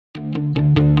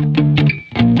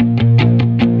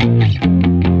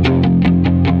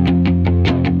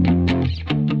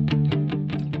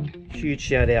huge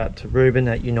shout out to Ruben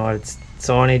at United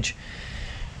Signage.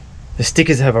 The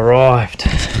stickers have arrived.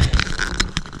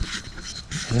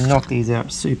 We knocked these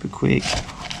out super quick,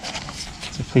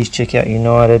 so please check out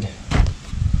United.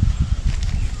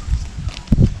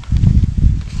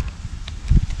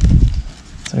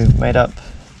 So we've made up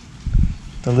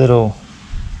the little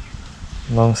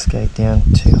long skate down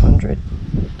 200.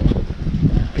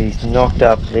 He's knocked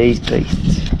up these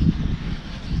beasts.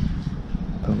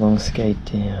 The long skate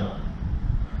down.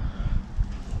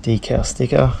 Decal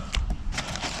sticker.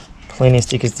 Plenty of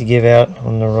stickers to give out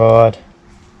on the ride.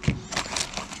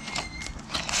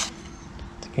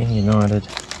 Again, United.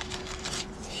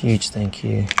 Huge thank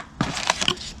you.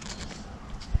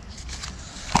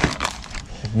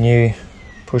 New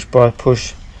push by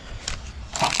push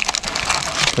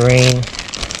green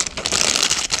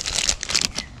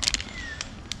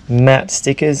matte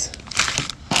stickers,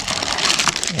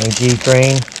 AG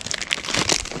green,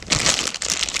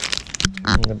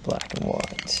 and the black and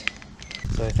white.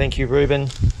 So thank you, Ruben.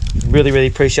 Really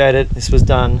appreciate it. This was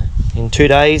done in 2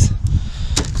 days.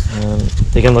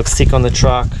 They're going to look sick on the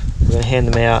truck. We're going to hand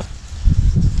them out.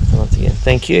 And once again,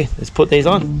 thank you. Let's put these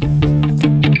on.